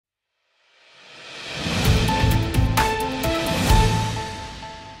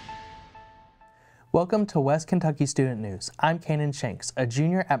Welcome to West Kentucky Student News. I'm Kanan Shanks, a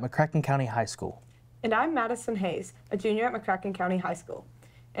junior at McCracken County High School. And I'm Madison Hayes, a junior at McCracken County High School.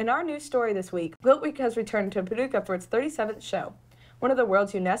 In our news story this week, Quiltweek has returned to Paducah for its 37th show. One of the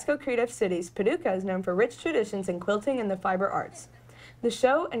world's UNESCO creative cities, Paducah is known for rich traditions in quilting and the fiber arts. The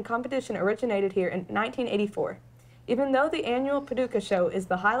show and competition originated here in 1984. Even though the annual Paducah show is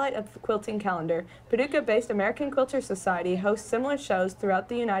the highlight of the quilting calendar, Paducah-based American Quilter Society hosts similar shows throughout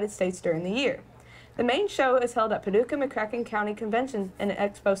the United States during the year. The main show is held at Paducah McCracken County Convention and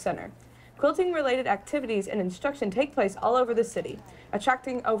Expo Center. Quilting-related activities and instruction take place all over the city,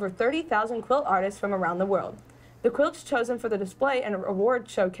 attracting over 30,000 quilt artists from around the world. The quilts chosen for the display and award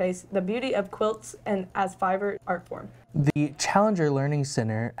showcase the beauty of quilts and as fiber art form. The Challenger Learning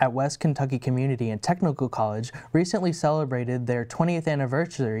Center at West Kentucky Community and Technical College recently celebrated their 20th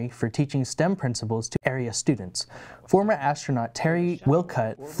anniversary for teaching STEM principles to area students. Former astronaut Terry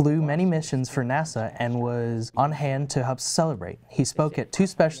Wilcutt flew many missions for NASA and was on hand to help celebrate. He spoke at 2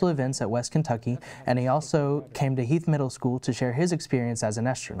 special events at West Kentucky, and he also came to Heath Middle School to share his experience as an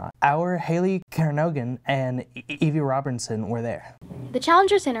astronaut. Our Haley Carnogan and Evie Robinson were there. The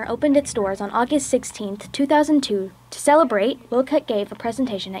Challenger Center opened its doors on August 16, 2002. To celebrate, Wilcutt gave a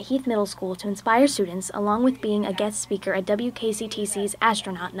presentation at Heath Middle School to inspire students, along with being a guest speaker at WKCTC's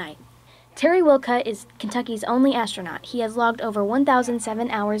Astronaut Night. Terry Wilcutt is Kentucky's only astronaut. He has logged over 1,007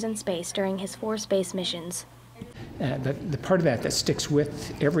 hours in space during his 4 space missions. The part of that sticks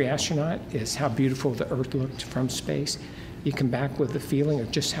with every astronaut is how beautiful the Earth looked from space. You come back with the feeling of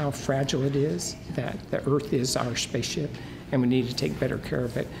just how fragile it is, that the Earth is our spaceship, and we need to take better care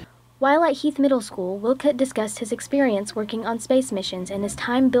of it. While at Heath Middle School, Wilcutt discussed his experience working on space missions and his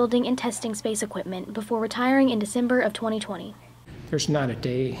time building and testing space equipment before retiring in December of 2020. There's not a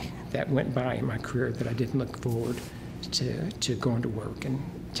day that went by in my career that I didn't look forward to going to work and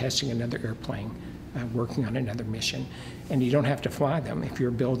testing another airplane, working on another mission. And you don't have to fly them. If you're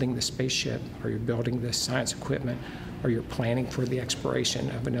building the spaceship, or you're building the science equipment, or you're planning for the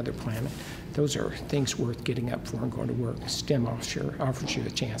exploration of another planet, those are things worth getting up for and going to work. STEM offers you a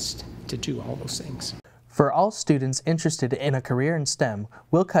chance to do all those things. For all students interested in a career in STEM,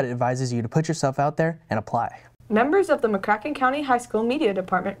 Wilcutt advises you to put yourself out there and apply. Members of the McCracken County High School Media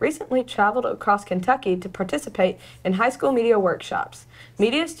Department recently traveled across Kentucky to participate in high school media workshops.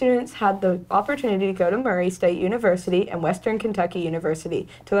 Media students had the opportunity to go to Murray State University and Western Kentucky University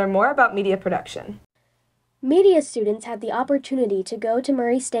to learn more about media production. Media students had the opportunity to go to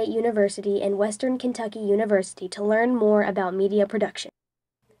Murray State University and Western Kentucky University to learn more about media production.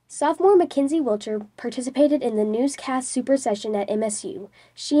 Sophomore Mackenzie Wilcher participated in the newscast super session at MSU.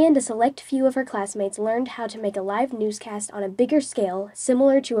 She and a select few of her classmates learned how to make a live newscast on a bigger scale,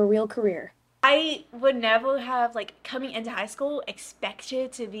 similar to a real career. I would never have, coming into high school,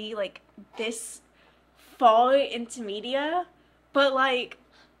 expected to be, this far into media, but,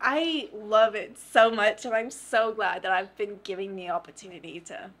 I love it so much, and I'm so glad that I've been given the opportunity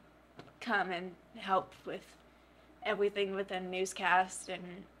to come and help with everything within newscast and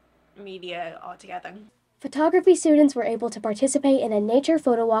media altogether. Photography students were able to participate in a nature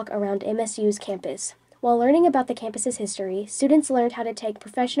photo walk around MSU's campus. While learning about the campus's history, students learned how to take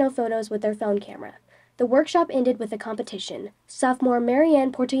professional photos with their phone camera. The workshop ended with a competition. Sophomore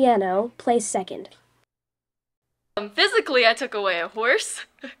Marianne Portillano placed second. Physically, I took away a horse,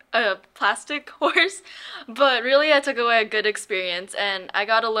 a plastic horse, but really I took away a good experience, and I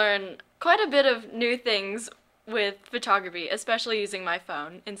got to learn quite a bit of new things with photography, especially using my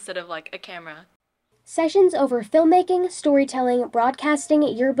phone instead of a camera. Sessions over filmmaking, storytelling, broadcasting,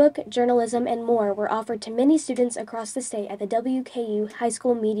 yearbook, journalism, and more were offered to many students across the state at the WKU High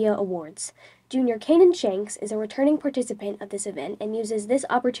School Media Awards. Junior Kanan Shanks is a returning participant of this event and uses this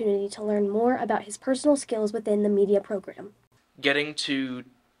opportunity to learn more about his personal skills within the media program. Getting to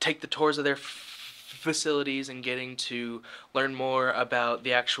take the tours of their facilities and getting to learn more about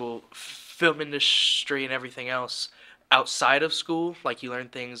the actual film industry and everything else outside of school, you learn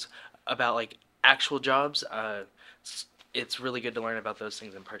things about actual jobs. It's really good to learn about those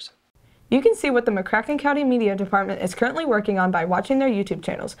things in person. You can see what the McCracken County Media Department is currently working on by watching their YouTube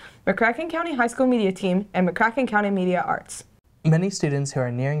channels, McCracken County High School Media Team and McCracken County Media Arts. Many students who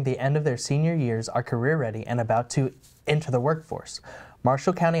are nearing the end of their senior years are career ready and about to enter the workforce.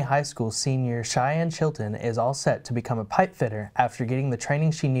 Marshall County High School senior Cheyenne Chilton is all set to become a pipe fitter after getting the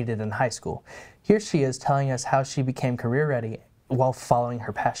training she needed in high school. Here she is telling us how she became career ready while following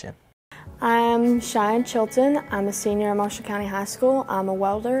her passion. I'm Cheyenne Chilton. I'm a senior at Marshall County High School. I'm a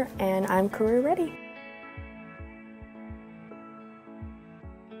welder, and I'm career ready.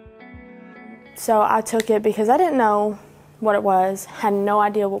 So I took it because I didn't know what it was, had no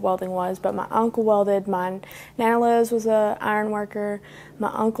idea what welding was, but my uncle welded. My Nana Liz was an iron worker.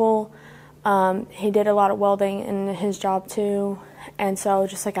 My uncle, he did a lot of welding in his job too, and so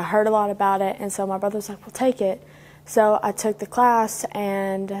just like I heard a lot about it, and so my brother was like, well, take it. So I took the class,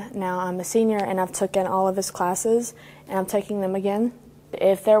 and now I'm a senior, and I've taken all of his classes, and I'm taking them again.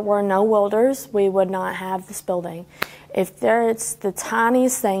 If there were no welders, we would not have this building. If it's the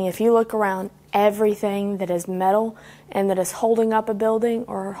tiniest thing, if you look around, everything that is metal and that is holding up a building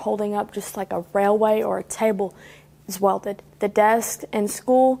or holding up just like a railway or a table is welded. The desk in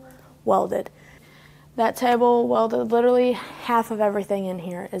school, welded. That table welded, literally half of everything in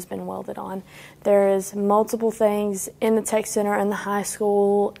here has been welded on. There is multiple things in the tech center, in the high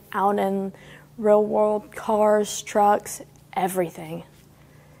school, out in real world cars, trucks, everything.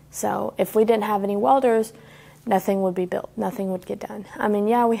 So if we didn't have any welders, nothing would be built, nothing would get done. I mean,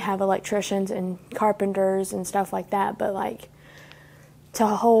 yeah, we have electricians and carpenters and stuff like that, but like to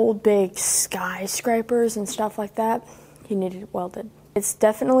hold big skyscrapers and stuff like that, you need it welded. It's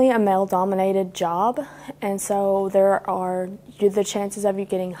definitely a male-dominated job, and so the chances of you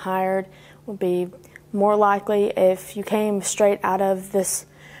getting hired would be more likely if you came straight out of this,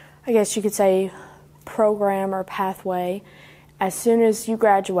 I guess you could say, program or pathway. As soon as you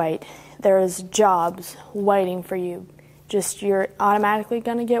graduate, there's jobs waiting for you. You're automatically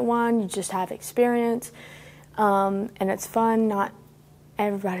going to get one. You just have experience, and it's fun. Not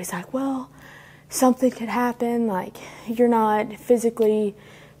everybody's like, well, something could happen. Like you're not physically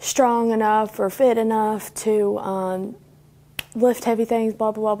strong enough or fit enough to lift heavy things.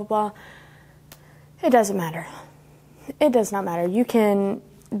 Blah blah blah blah blah. It doesn't matter. It does not matter. You can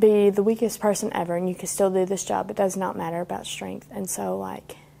be the weakest person ever, and you can still do this job. It does not matter about strength. And so,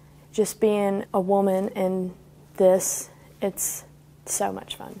 like, just being a woman in this, it's so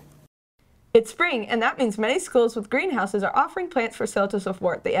much fun. It's spring, and that means many schools with greenhouses are offering plants for sale to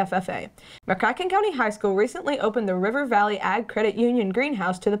support the FFA. McCracken County High School recently opened the River Valley Ag Credit Union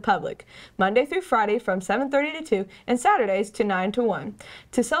greenhouse to the public, Monday through Friday from 7:30 to 2 and Saturdays to 9 to 1,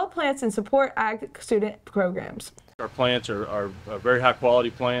 to sell plants and support ag student programs. Our plants are a very high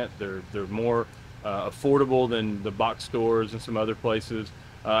quality plant. They're more affordable than the box stores and some other places,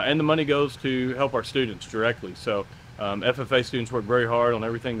 and the money goes to help our students directly. So FFA students work very hard on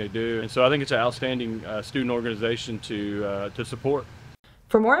everything they do, and so I think it's an outstanding student organization to support.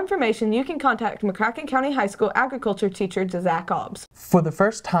 For more information, you can contact McCracken County High School agriculture teacher Zach Obbs. For the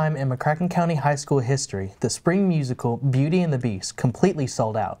first time in McCracken County High School history, the spring musical Beauty and the Beast completely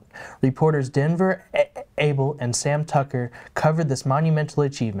sold out. Reporters Denver Abel and Sam Tucker covered this monumental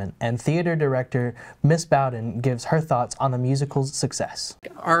achievement, and theater director Miss Bowden gives her thoughts on the musical's success.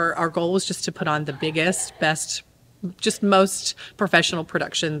 Our goal was just to put on the biggest, best, just most professional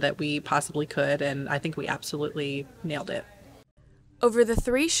production that we possibly could, and I think we absolutely nailed it. Over the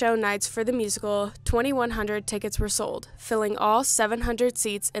 3 show nights for the musical, 2,100 tickets were sold, filling all 700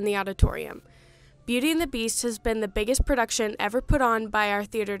 seats in the auditorium. Beauty and the Beast has been the biggest production ever put on by our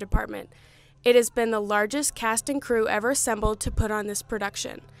theater department. It has been the largest cast and crew ever assembled to put on this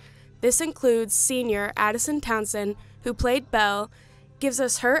production. This includes senior Addison Townsend, who played Belle, gives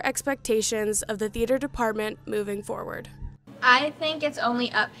us her expectations of the theater department moving forward. I think it's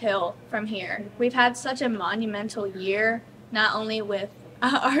only uphill from here. We've had such a monumental year, not only with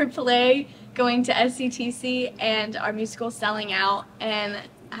our play going to SCTC and our musical selling out and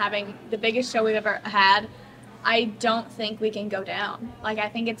having the biggest show we've ever had. I don't think we can go down. Like, I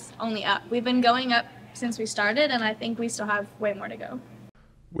think it's only up. We've been going up since we started, and I think we still have way more to go.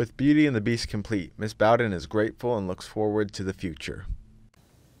 With Beauty and the Beast complete, Miss Bowden is grateful and looks forward to the future.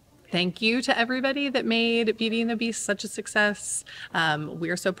 Thank you to everybody that made Beauty and the Beast such a success.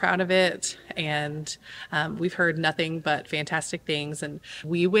 We're so proud of it, and we've heard nothing but fantastic things, and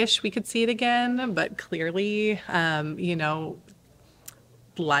we wish we could see it again, but clearly,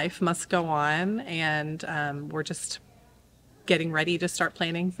 life must go on, and we're just getting ready to start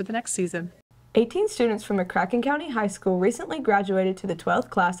planning for the next season. 18 students from McCracken County High School recently graduated to the 12th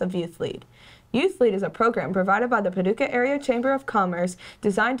class of Youth Lead. Youth Lead is a program provided by the Paducah Area Chamber of Commerce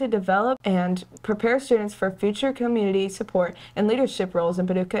designed to develop and prepare students for future community support and leadership roles in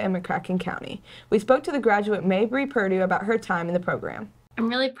Paducah and McCracken County. We spoke to the graduate Mabry Purdue about her time in the program. I'm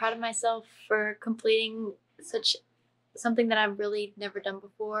really proud of myself for completing something that I've really never done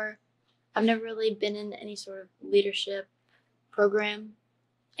before. I've never really been in any sort of leadership program,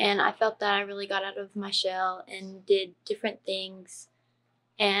 and I felt that I really got out of my shell and did different things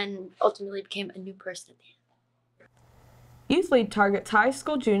and ultimately became a new person at the end. Youth Lead targets high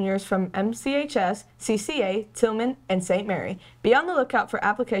school juniors from MCHS, CCA, Tillman, and St. Mary. Be on the lookout for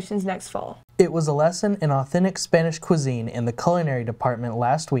applications next fall. It was a lesson in authentic Spanish cuisine in the culinary department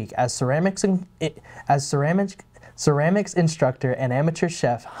last week as ceramics instructor and amateur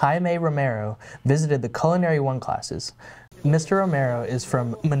chef Jaime Romero visited the Culinary 1 classes. Mr. Romero is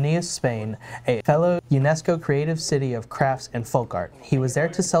from Manila, Spain, a fellow UNESCO Creative City of Crafts and Folk Art. He was there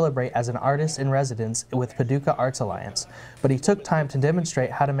to celebrate as an artist in residence with Paducah Arts Alliance, but he took time to demonstrate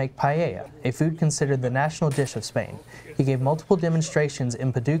how to make paella, a food considered the national dish of Spain. He gave multiple demonstrations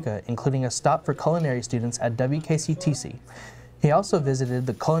in Paducah, including a stop for culinary students at WKCTC. He also visited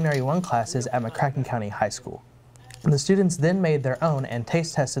the Culinary 1 classes at McCracken County High School. The students then made their own and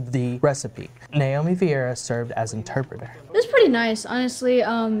taste tested the recipe. Naomi Vieira served as interpreter. It was pretty nice, honestly.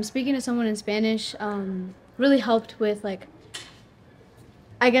 Speaking to someone in Spanish really helped with,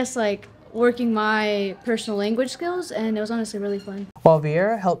 working my personal language skills, and it was honestly really fun. While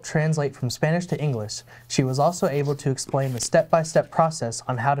Vieira helped translate from Spanish to English, she was also able to explain the step-by-step process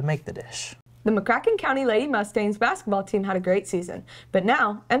on how to make the dish. The McCracken County Lady Mustangs basketball team had a great season, but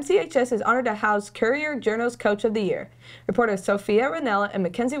now MCHS is honored to house Courier Journal's Coach of the Year. Reporters Sophia Ranella and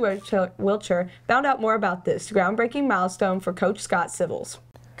Mackenzie Wilcher found out more about this groundbreaking milestone for Coach Scott Sibbles.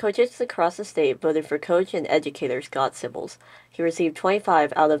 Coaches across the state voted for coach and educator Scott Sibbles. He received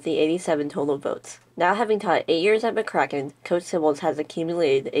 25 out of the 87 total votes. Now having taught 8 years at McCracken, Coach Sibbles has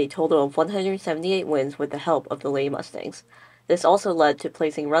accumulated a total of 178 wins with the help of the Lady Mustangs. This also led to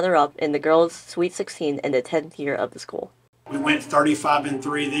placing runner-up in the girls' Sweet 16 in the 10th year of the school. We went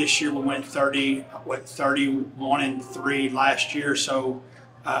 35-3 this year. We went 31-3 last year. So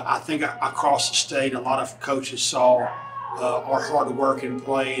I think across the state, a lot of coaches saw our hard work and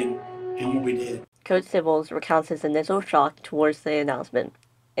play and what we did. Coach Sibbles recounts his initial shock towards the announcement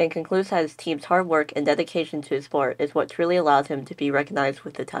and concludes that his team's hard work and dedication to his sport is what truly allowed him to be recognized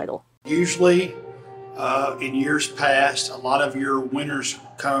with the title. Usually, in years past, a lot of your winners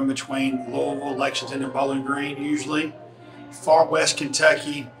come between Louisville, Lexington, and Bowling Green usually. Far West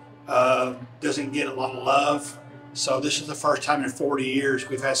Kentucky doesn't get a lot of love. So this is the first time in 40 years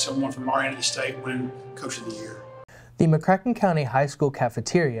we've had someone from our end of the state win Coach of the Year. The McCracken County High School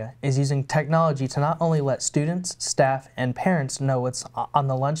cafeteria is using technology to not only let students, staff, and parents know what's on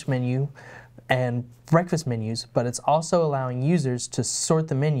the lunch menu and breakfast menus, but it's also allowing users to sort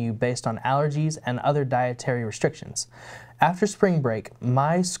the menu based on allergies and other dietary restrictions. After spring break,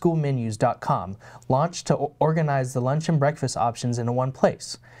 myschoolmenus.com launched to organize the lunch and breakfast options in one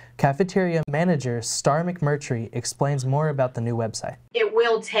place. Cafeteria manager Star McMurtry explains more about the new website. It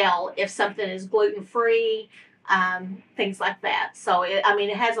will tell if something is gluten-free, things like that. So, it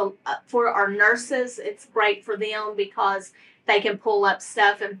has for our nurses, it's great for them because they can pull up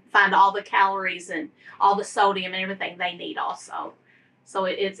stuff and find all the calories and all the sodium and everything they need also. So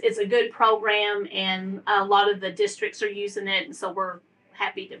it's a good program, and a lot of the districts are using it, and so we're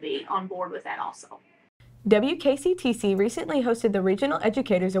happy to be on board with that also. WKCTC recently hosted the Regional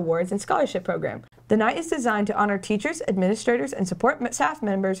Educators Awards and Scholarship Program. The night is designed to honor teachers, administrators, and support staff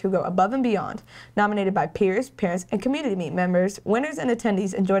members who go above and beyond. Nominated by peers, parents, and community members, winners and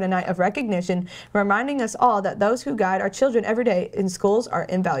attendees enjoyed a night of recognition, reminding us all that those who guide our children every day in schools are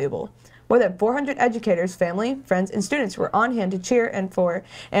invaluable. More than 400 educators, family, friends, and students were on hand to cheer and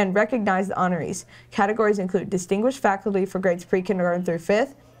recognize the honorees. Categories include Distinguished Faculty for grades pre-kindergarten through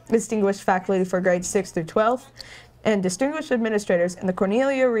 5th, Distinguished Faculty for grades 6 through 12th, and Distinguished Administrators and the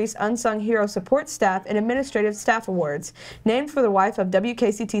Cornelia Reese Unsung Hero Support Staff and Administrative Staff Awards, named for the wife of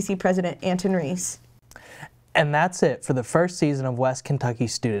WKCTC President Anton Reese. And that's it for the first season of West Kentucky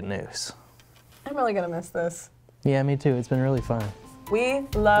Student News. I'm really going to miss this. Yeah, me too. It's been really fun. We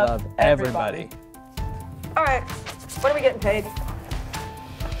love everybody. All right, when are we getting paid?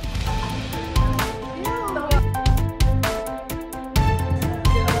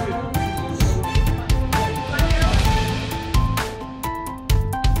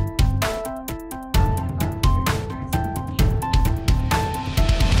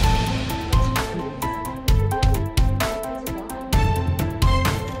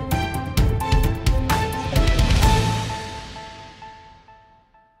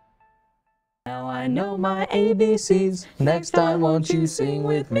 Now I know my ABCs. Next time, won't you sing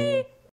with me?